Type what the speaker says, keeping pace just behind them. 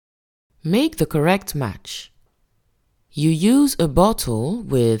Make the correct match. You use a bottle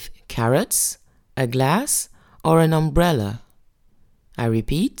with carrots, a glass, or an umbrella. I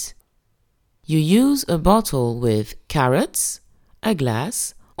repeat. You use a bottle with carrots, a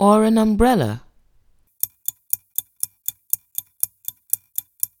glass, or an umbrella.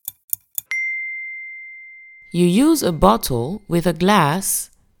 You use a bottle with a glass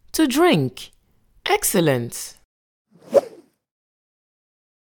to drink. Excellent!